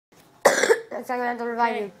Looks like I'm going to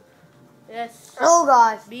revive you. Yes. Oh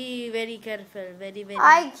gosh. Be very careful. Very, very.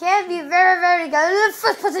 I can't be very, very good.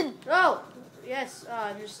 First person. Oh. Yes. Oh,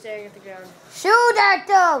 I'm just staring at the ground. Shoot at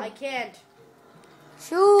them. I can't.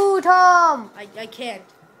 Shoot them. I can't.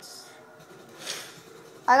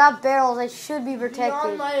 I got barrels. I should be protected.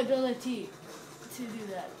 Beyond my ability to do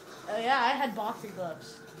that. Oh yeah, I had boxing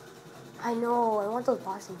gloves. I know. I want those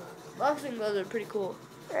boxing gloves. Boxing gloves are pretty cool.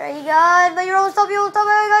 There you go. But you're almost up. I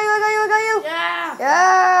got you. Yeah.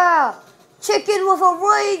 Yeah. Chicken with a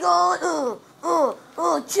ring on.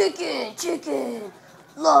 Chicken.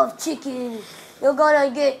 Love chicken. You're gonna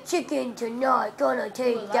get chicken tonight. Gonna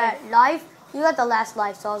take that life. You got the last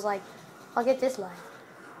life, so I was like, I'll get this life.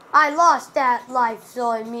 I lost that life,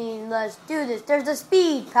 so I mean, let's do this. There's a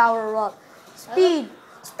speed power up. Speed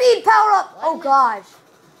power up. Oh gosh.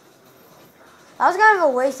 That was kind of a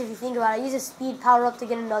waste if you think about it. I used a speed power up to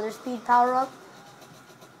get another speed power up.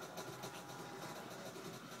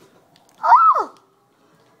 Oh!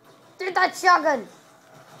 Dude, that shotgun.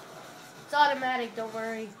 It's automatic, don't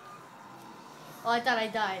worry. Oh, I thought I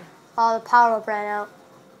died. Oh, the power up ran out.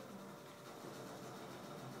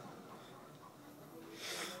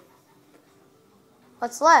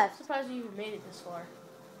 What's left? I'm surprised you even made it this far.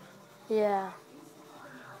 Yeah.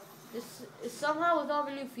 This is somehow with all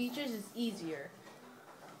the new features, it's easier.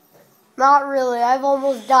 Not really. I've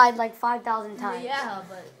almost died like 5,000 times. Yeah,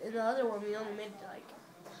 but in the other one, we only made it like,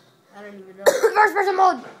 I don't even know. First person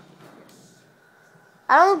mode.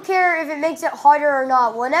 I don't care if it makes it harder or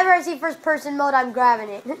not. Whenever I see first person mode, I'm grabbing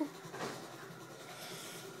it.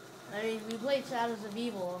 I mean, we played Shadows of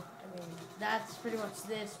Evil. I mean, that's pretty much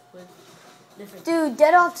this with different. Dude,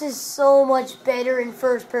 Dead Ops is so much better in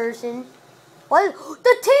first person. What?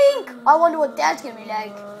 The tank! I wonder what that's gonna be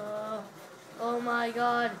like. Oh my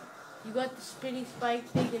god. You got the spinning spike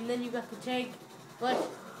thing and then you got the tank. What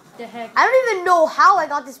the heck? I don't even know how I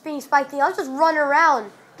got the spinning spike thing. I was just running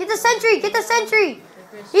around. Get the sentry! Get the sentry!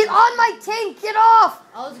 He's on my tank! Get off!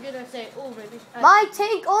 I was gonna say, oh, maybe. My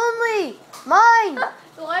tank only! Mine!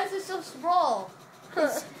 Why is it so small?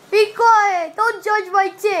 Be quiet! Don't judge my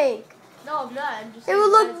tank! No, I'm not. I'm just. It would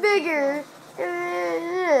look bigger.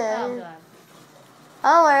 Oh god.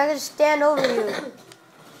 Oh, I'm gonna stand over you.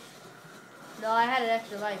 No, I had an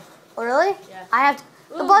extra life. Oh, really? Yeah. I have to.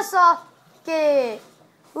 The buzzsaw! Get it!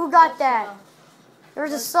 Who got that? There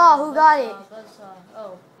was a saw. Who got it?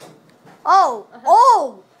 Oh. Oh!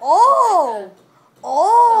 Oh! Oh!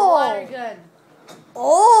 Oh! Water gun.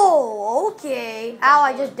 Oh! Okay. Ow!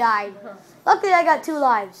 I just died. Luckily, I got 2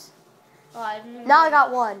 lives. Oh, I didn't even Now I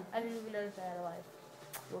got 1. I didn't even notice I had a life.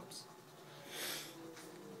 Whoops.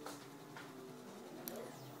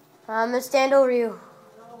 I'm gonna stand over you.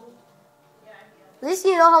 At least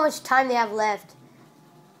you know how much time they have left.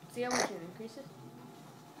 See how much it increases?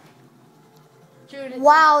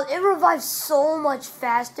 Wow, it revives so much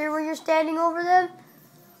faster when you're standing over them.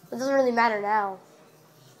 It doesn't really matter now.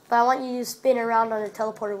 But I want you to spin around on the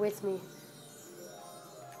teleporter with me.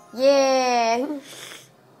 Yeah.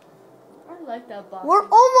 I like that box. We're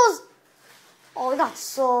almost... Oh, we got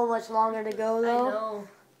so much longer to go, though. I know.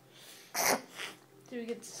 Did we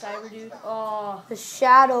get the cyber dude? Oh. The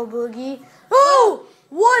shadow boogie. Oh!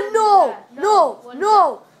 What?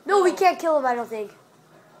 No, we can't kill him, I don't think.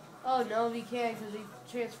 Oh, no, we can't because we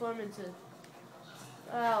transform into...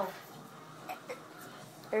 Oh.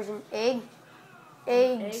 There's an egg.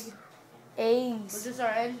 Eggs. Was this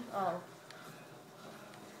our end? Oh.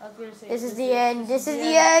 I was going to say... This is the end. This is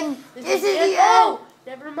the end. This is the end. Oh!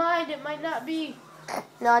 Never mind, it might not be.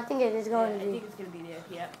 No, I think it is going to be. I think it's going to be there,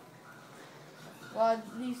 yeah. Well,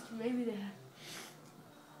 at least maybe they...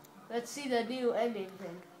 Let's see the new ending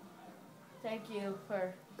thing. Thank you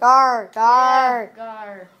for... Gar. Yeah,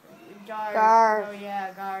 Gar. Oh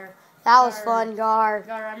yeah, Gar. That was fun, Gar.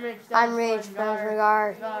 Gar, I'm rich. I'm rich. For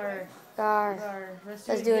Gar. Gar. Let's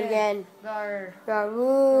do it again. Gar.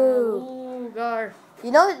 Woo. Ooh, Gar.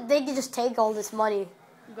 You know they could just take all this money.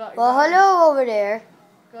 Gar. Well, hello over there.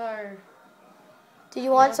 Gar. Do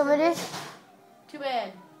you want some of this? Too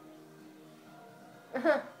bad.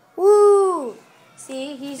 Woo.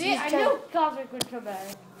 See, he's I knew Cosmic would come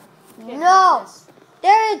back. No.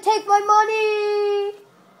 There, take my money.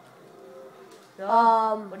 No.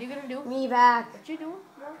 What are you gonna do? Me back. What you doing?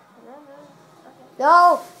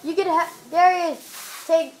 No, you can have. Darius,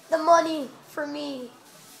 take the money for me.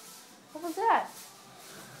 What was that?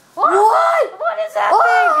 What? What is that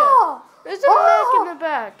thing? There's a neck in the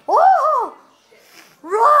back. Oh!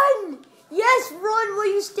 Run! Yes, run! What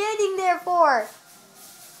are you standing there for?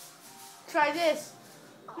 Try this.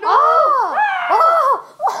 No! Oh!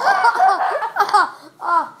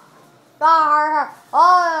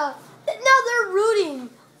 Oh! Now they're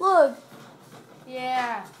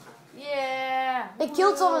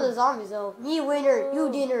killed some of the zombies though. Me winner,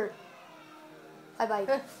 you dinner. Bye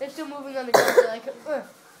bye. They're still moving on the ground. They're like,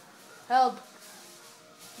 help.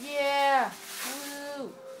 Yeah.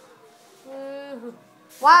 Woo. Woo.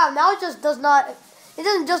 Wow, now it just does not. It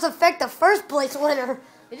doesn't just affect the first place winner.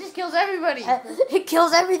 It just kills everybody. It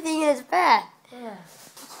kills everything in its path. Yeah.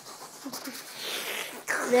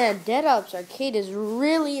 Man, Dead Ops Arcade is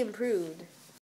really improved.